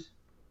Kroos,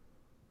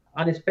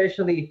 and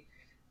especially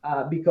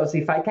because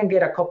if I can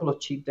get a couple of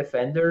cheap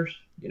defenders,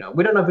 we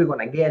don't know if we're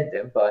gonna get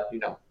them, but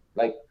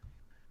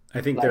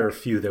I think there are a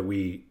few that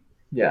we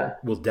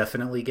will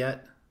definitely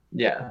get.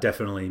 Yeah,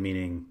 definitely,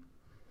 meaning,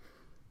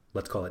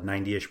 let's call it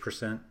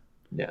 90-ish%.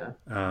 Yeah.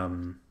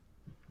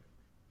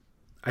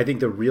 I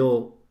think the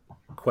real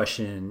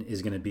question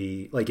is going to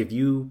be, if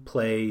you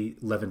play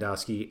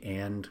Lewandowski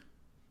and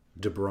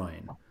De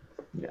Bruyne,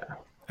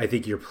 I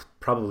think you're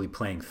probably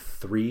playing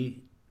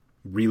three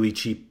really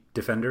cheap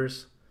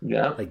defenders.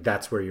 Yeah.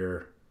 That's where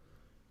you're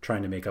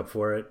trying to make up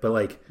for it.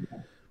 But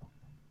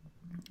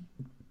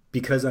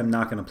because I'm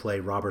not going to play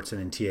Robertson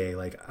and TA,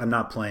 I'm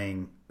not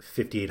playing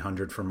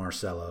 5,800 for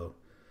Marcelo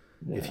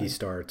if he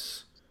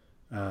starts.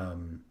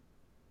 No,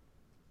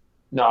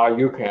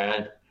 you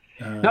can.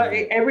 No,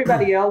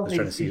 everybody else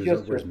is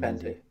just where's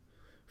Mendy.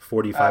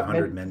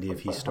 4,500 Mendy if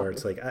he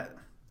starts. No,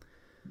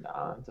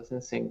 it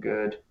doesn't seem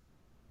good.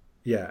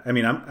 Yeah, I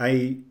mean,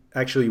 I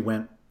actually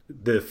went.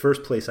 The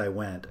first place I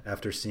went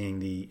after seeing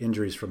the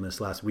injuries from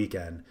this last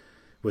weekend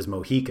was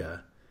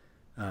Mojica,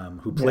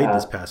 who played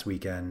this past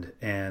weekend,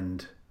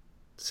 and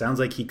sounds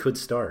like he could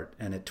start.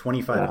 And at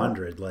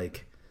 2,500,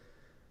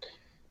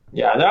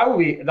 Yeah, that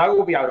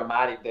will be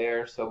automatic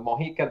there. So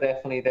Mojica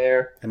definitely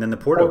there. And then the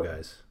Porto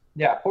guys.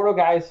 Yeah, Porto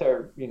guys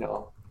are,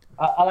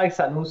 I like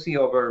Sanusi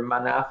over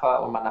Manafa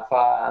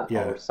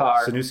or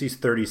Sarr. Sanusi's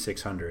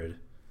 3,600.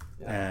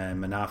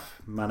 And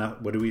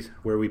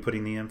where are we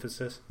putting the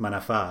emphasis?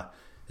 Manafa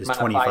is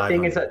 2,500. I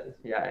think it's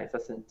at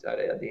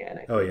the end.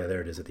 Oh yeah,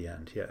 there it is at the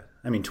end. Yeah.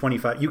 I mean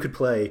 25, you could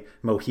play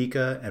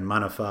Mojica and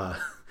Manafa.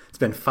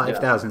 Spend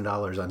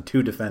 $5,000 on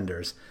two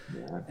defenders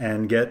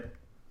and get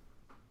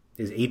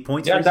is 8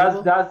 points. Yeah,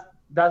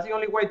 that's the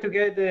only way to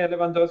get the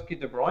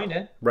Lewandowski De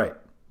Bruyne. Right.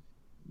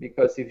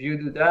 Because if you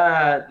do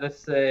that, let's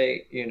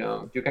say, you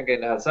can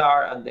get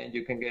Hazard, and then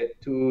you can get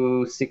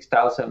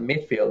 6,000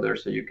 midfielders.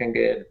 So you can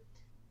get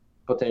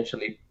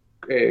potentially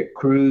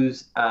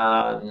Kroos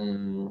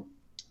and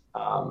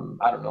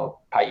I don't know,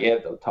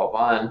 Payet or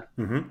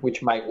Thauvin,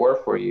 which might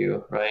work for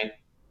you, right?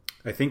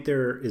 I think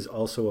there is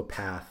also a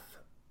path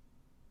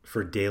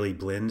for Daley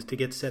Blind to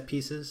get set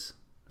pieces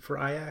for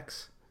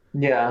Ajax.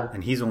 Yeah.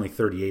 And he's only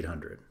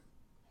 3,800.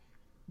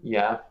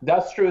 Yeah,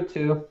 that's true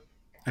too.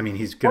 I mean,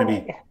 he's going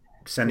to be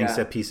sending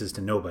set pieces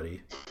to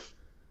nobody.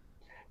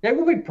 There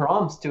will be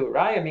proms too,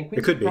 right? I mean,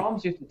 it could be.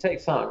 Proms used to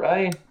take some,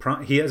 right?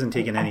 He hasn't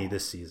taken any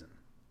this season.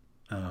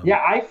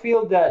 I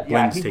feel that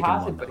Blind's he taken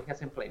hasn't, one, but he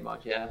hasn't played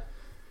much.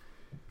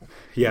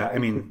 Yeah, I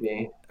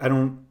mean,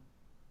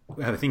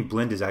 I think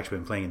Blind has actually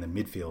been playing in the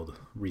midfield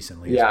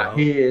recently. Yeah, as well,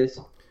 he is.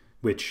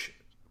 Which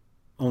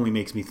only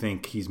makes me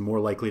think he's more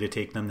likely to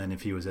take them than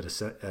if he was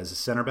as a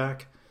center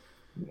back.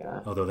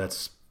 Yeah. Although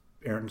that's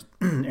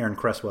Aaron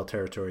Cresswell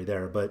territory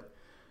there, but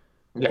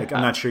I'm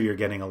not sure you're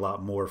getting a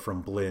lot more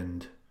from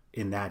Blind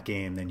in that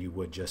game than you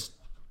would just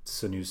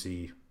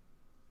Sanusi.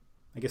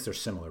 I guess they're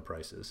similar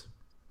prices.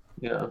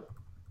 Yeah.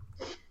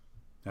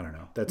 I don't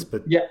know.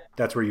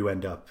 That's where you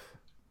end up.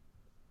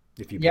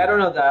 If you I don't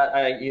know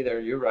that either.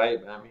 You're right.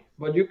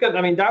 But you can.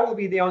 I mean, that would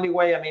be the only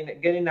way. I mean,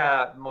 getting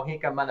a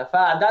Mojica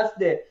Manafá.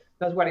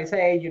 That's what I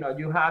say. You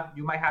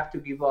might have to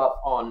give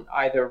up on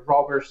either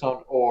Robertson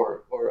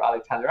or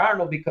Alexander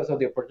Arnold because of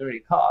the opportunity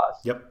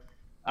cost. Yep.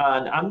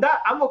 And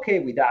I'm okay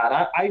with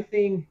that. I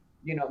think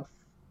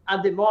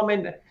at the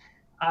moment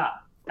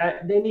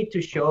they need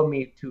to show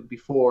me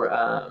before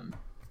I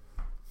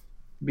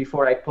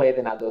play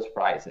them at those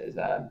prices.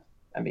 I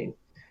mean,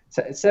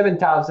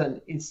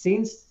 7,000. It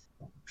seems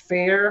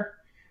fair,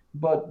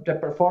 but the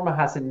performance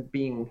hasn't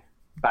been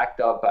backed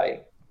up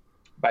by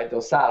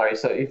those salaries.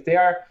 So if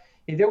there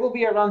will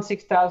be around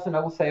 6,000, I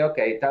will say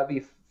okay, that'll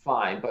be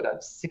fine. But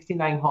at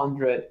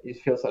 6,900, it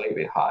feels a little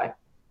bit high.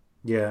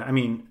 Yeah, I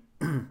mean,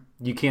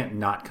 you can't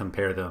not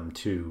compare them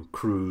to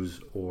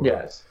Cruz or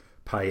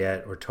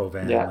Payet or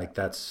Thauvin. Yeah. Like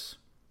that's.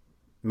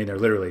 I mean, they're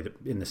literally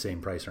in the same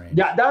price range.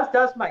 Yeah,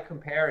 that's my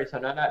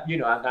comparison, and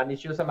and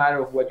it's just a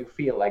matter of what you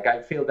feel. Like I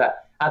feel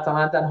that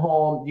Atalanta at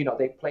home,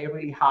 they play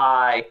really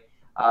high.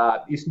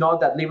 It's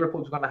not that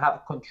Liverpool's going to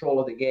have control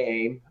of the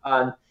game,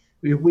 and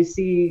we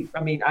see.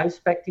 I mean, I'm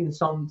expecting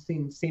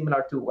something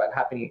similar to what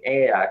happened in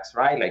Ajax,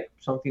 right? Like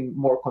something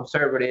more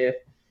conservative.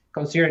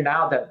 Considering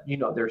now that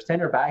their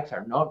center backs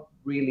are not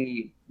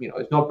really,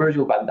 it's not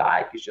Virgil van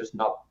Dijk. It's just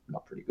not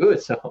pretty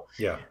good. So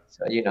yeah.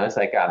 So it's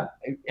like I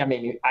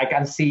mean, I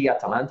can see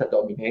Atalanta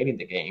dominating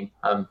the game.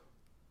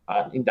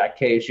 In that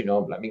case, I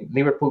mean,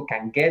 Liverpool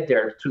can get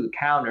there through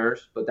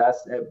counters, but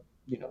that's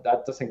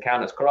that doesn't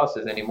count as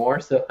crosses anymore.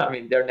 So I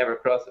mean, they're never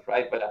crosses,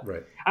 right? But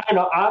right. I don't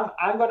know.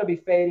 I'm going to be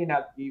fading.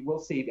 We'll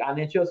see, and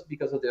it's just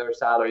because of their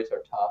salaries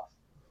are tough.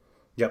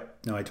 Yep.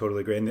 No, I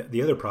totally agree. And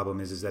the other problem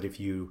is that if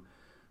you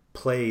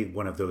play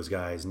one of those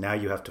guys, now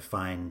you have to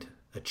find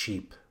a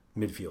cheap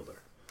midfielder.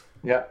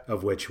 Yeah.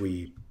 Of which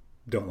we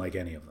don't like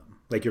any of them.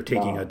 Like you're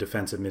taking a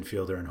defensive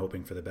midfielder and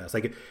hoping for the best.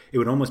 Like it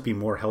would almost be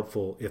more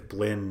helpful if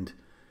Blind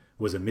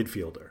was a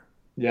midfielder.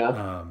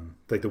 Yeah.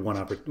 Like the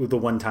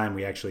one time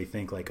we actually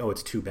think like, oh,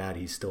 it's too bad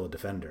he's still a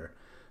defender,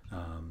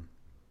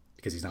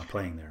 because he's not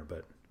playing there.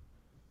 But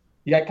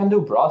yeah, I can do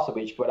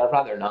Brozovic, but I'd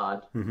rather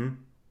not. Mm-hmm.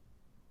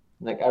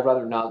 Like I'd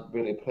rather not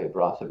really play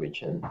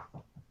Brozovic and.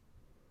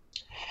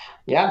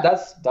 Yeah,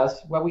 that's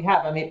what we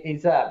have. I mean,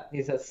 it's a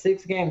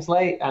 6 game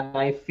slate, and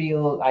I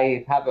feel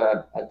I have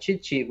a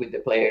cheat sheet with the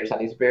players, and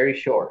it's very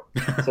short.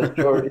 It's a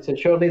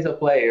short list of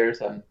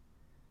players, and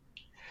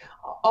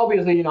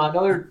obviously,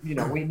 another,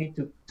 we need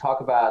to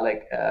talk about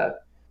like,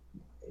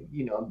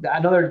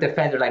 another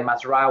defender like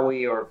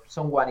Mazraoui or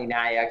someone in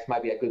Ajax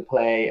might be a good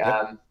play.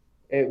 Yep.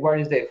 Where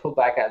is the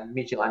fullback at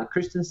Midtjylland?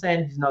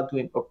 Christensen? He's not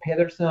doing, or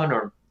Pedersen,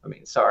 or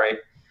sorry,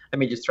 let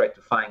me just try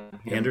to find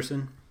him.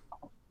 Anderson.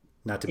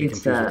 Not to be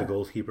confused with the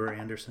goalkeeper,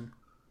 Anderson.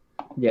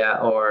 Yeah,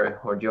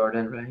 or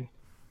Jordan, right?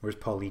 Where's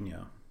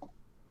Paulinho?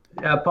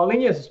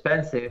 Paulinho is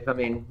expensive. I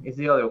mean, it's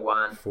the other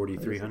one.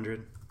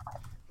 4,300.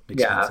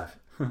 Expensive.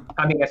 Yeah,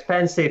 I mean,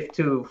 expensive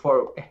too.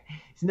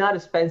 It's not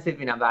expensive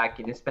in a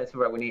vacuum. It's expensive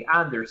where we need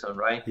Anderson,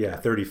 right? Yeah,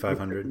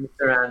 3,500.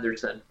 Mr.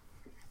 Anderson.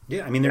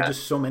 Yeah, I mean, there's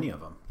just so many of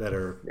them that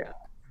are. Yeah,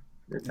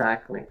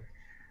 exactly.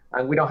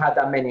 And we don't have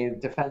that many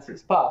defensive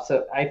spots.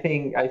 So I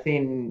think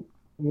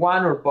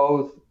one or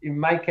both. In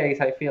my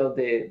case, I feel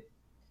it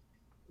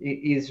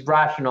is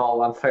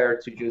rational and fair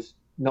to just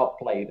not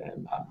play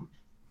them.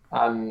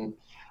 I'm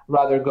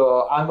going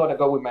to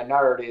go with my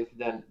narrative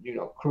than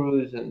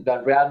Cruz, and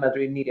that Real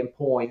Madrid needing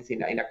points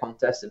in a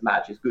contested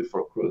match is good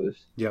for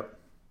Cruz. Yep,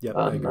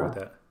 I agree with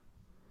that.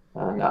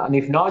 And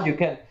if not, you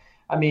can.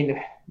 I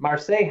mean,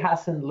 Marseille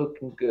hasn't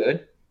looked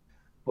good,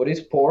 but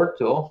it's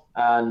Porto,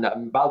 and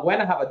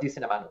Valbuena have a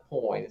decent amount of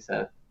points.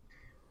 I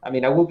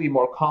mean, I will be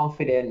more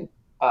confident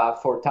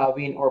for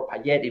Thauvin or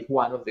Payet if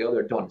one of the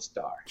other don't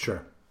start.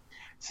 Sure.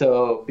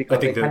 So because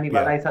they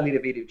cannibalize a little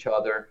bit each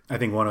other. I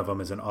think one of them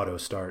is an auto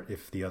start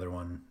if the other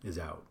one is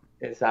out.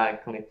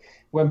 Exactly.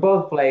 When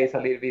both play, it's a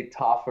little bit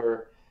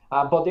tougher.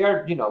 But they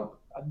are,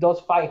 those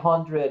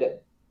 500,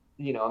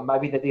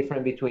 might be the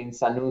difference between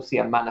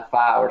Sanusi and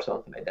Manafá or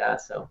something like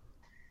that. So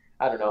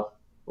I don't know.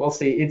 we'll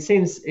see. It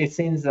seems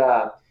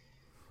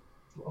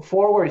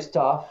forward is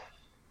tough.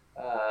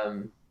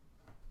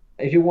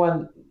 If you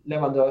want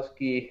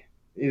Lewandowski,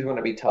 it's going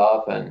to be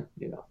tough, and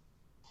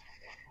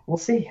we'll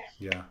see.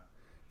 Yeah.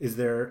 Is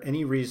there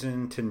any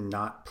reason to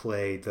not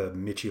play the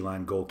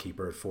Midtjylland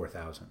goalkeeper at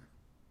 4,000?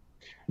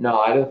 No,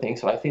 I don't think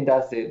so. I think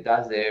that's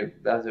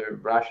the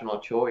rational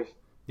choice.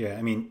 Yeah,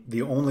 I mean,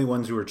 the only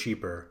ones who are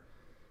cheaper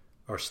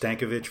are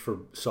Stankovic for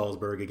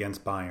Salzburg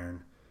against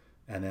Bayern,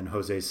 and then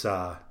Jose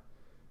Sa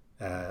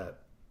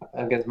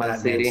against Man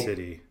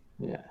City.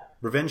 Yeah.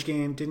 Revenge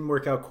game didn't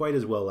work out quite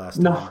as well last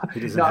No, time.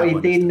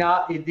 it did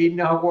not. It did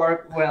not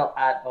work well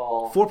at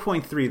all.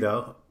 4.3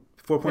 though.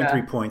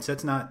 4.3 points.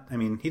 That's not. I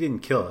mean, he didn't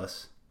kill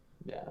us.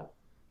 Yeah.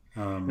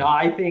 No,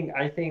 I think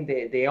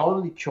the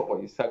only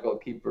choice a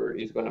goalkeeper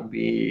is going to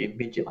be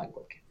Midtjylland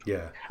goalkeeper.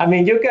 Yeah. I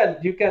mean, you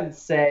can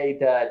say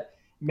that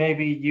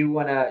maybe you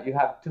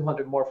have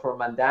 200 more for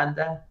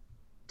Mandanda.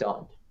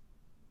 Don't.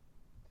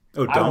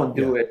 Oh, don't. I won't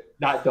do it.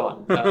 Not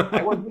done.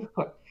 I won't do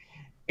it.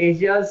 It's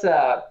just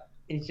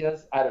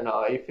I don't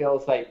know. It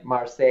feels like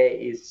Marseille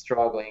is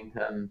struggling.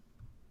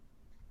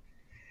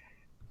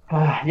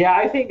 Yeah,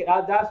 I think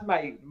that's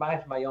my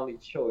only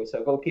choice,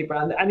 a goalkeeper,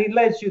 and it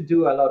lets you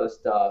do a lot of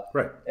stuff,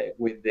 right?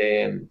 With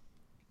the,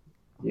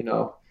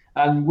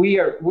 and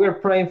we're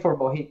praying for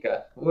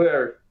Mojica.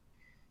 We're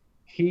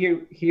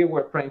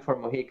we're praying for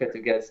Mojica to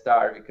get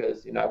started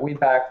because we're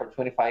back for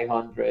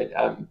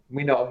 2,500.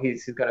 We know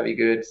he's gonna be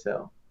good.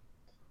 So,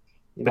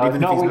 we're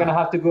gonna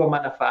have to go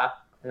Manafá,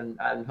 and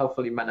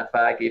hopefully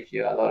Manafá gives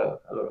you a lot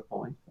of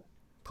points.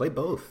 Play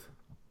both.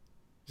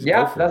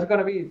 Yeah, that's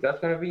gonna be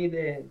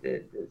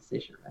the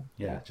decision, right?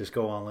 Yeah, just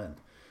go all in.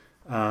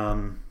 I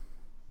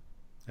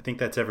think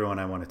that's everyone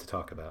I wanted to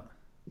talk about.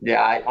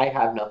 Yeah, I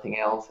have nothing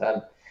else.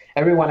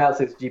 Everyone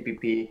else is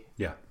GPP.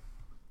 Yeah,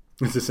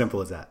 it's as simple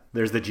as that.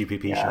 There's the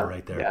GPP show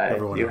right there. Yeah,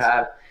 everyone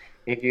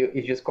if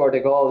you score the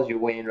goals, you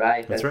win,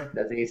 right? That's right.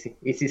 That's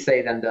easy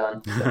said than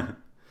done. So.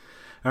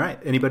 All right.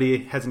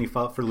 Anybody has any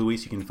follow-up for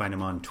Luis, you can find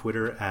him on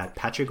Twitter at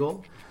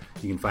Pachagol.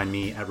 You can find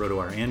me at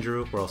RotoWire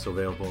Andrew. We're also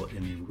available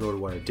in the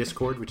RotoWire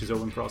Discord, which is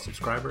open for all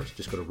subscribers.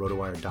 Just go to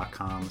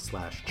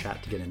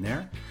rotowire.com/chat to get in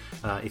there.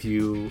 If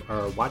you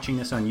are watching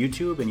this on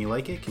YouTube and you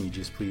like it, can you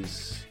just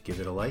please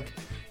give it a like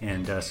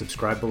and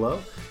subscribe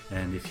below?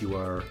 And if you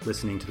are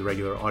listening to the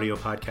regular audio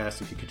podcast,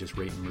 if you could just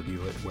rate and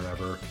review it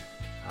wherever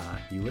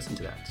you listen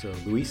to that. So,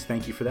 Luis,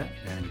 thank you for that,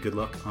 and good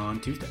luck on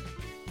Tuesday.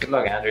 Good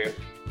luck, Andrew.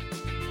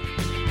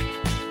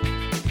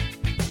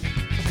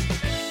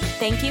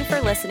 Thank you for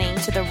listening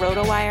to the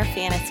RotoWire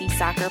Fantasy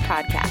Soccer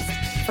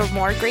Podcast. For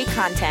more great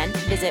content,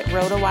 visit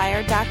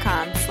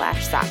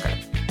rotowire.com/soccer.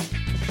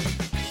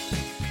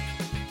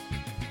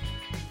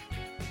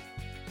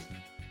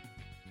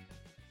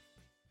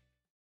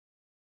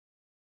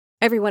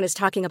 Everyone is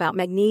talking about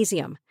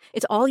magnesium.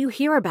 It's all you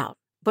hear about.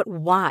 But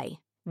why?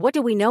 What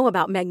do we know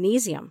about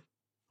magnesium?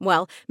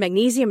 Well,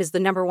 magnesium is the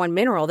number one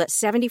mineral that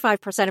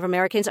 75% of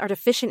Americans are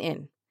deficient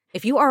in.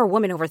 If you are a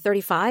woman over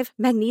 35,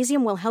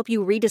 magnesium will help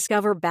you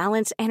rediscover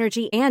balance,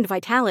 energy, and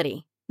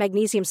vitality.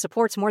 Magnesium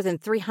supports more than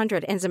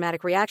 300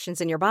 enzymatic reactions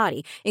in your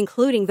body,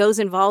 including those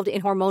involved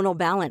in hormonal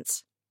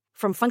balance.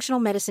 From functional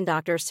medicine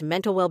doctors to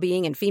mental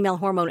well-being and female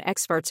hormone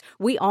experts,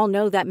 we all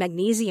know that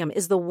magnesium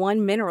is the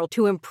one mineral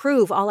to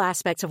improve all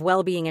aspects of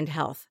well-being and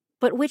health.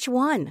 But which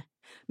one?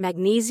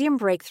 Magnesium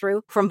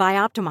Breakthrough from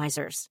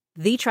Bioptimizers,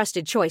 the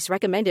trusted choice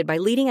recommended by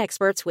leading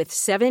experts with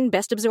 7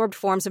 best-absorbed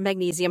forms of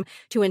magnesium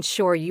to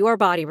ensure your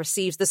body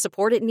receives the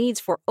support it needs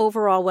for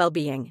overall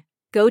well-being.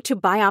 Go to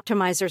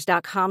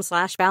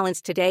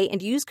bioptimizers.com/balance today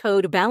and use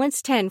code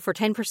BALANCE10 for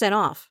 10%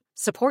 off.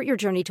 Support your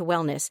journey to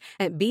wellness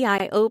at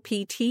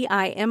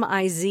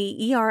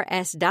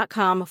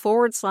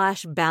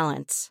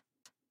bioptimizers.com/balance.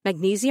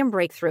 Magnesium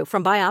Breakthrough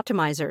from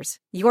Bioptimizers,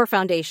 your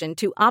foundation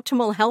to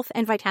optimal health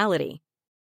and vitality.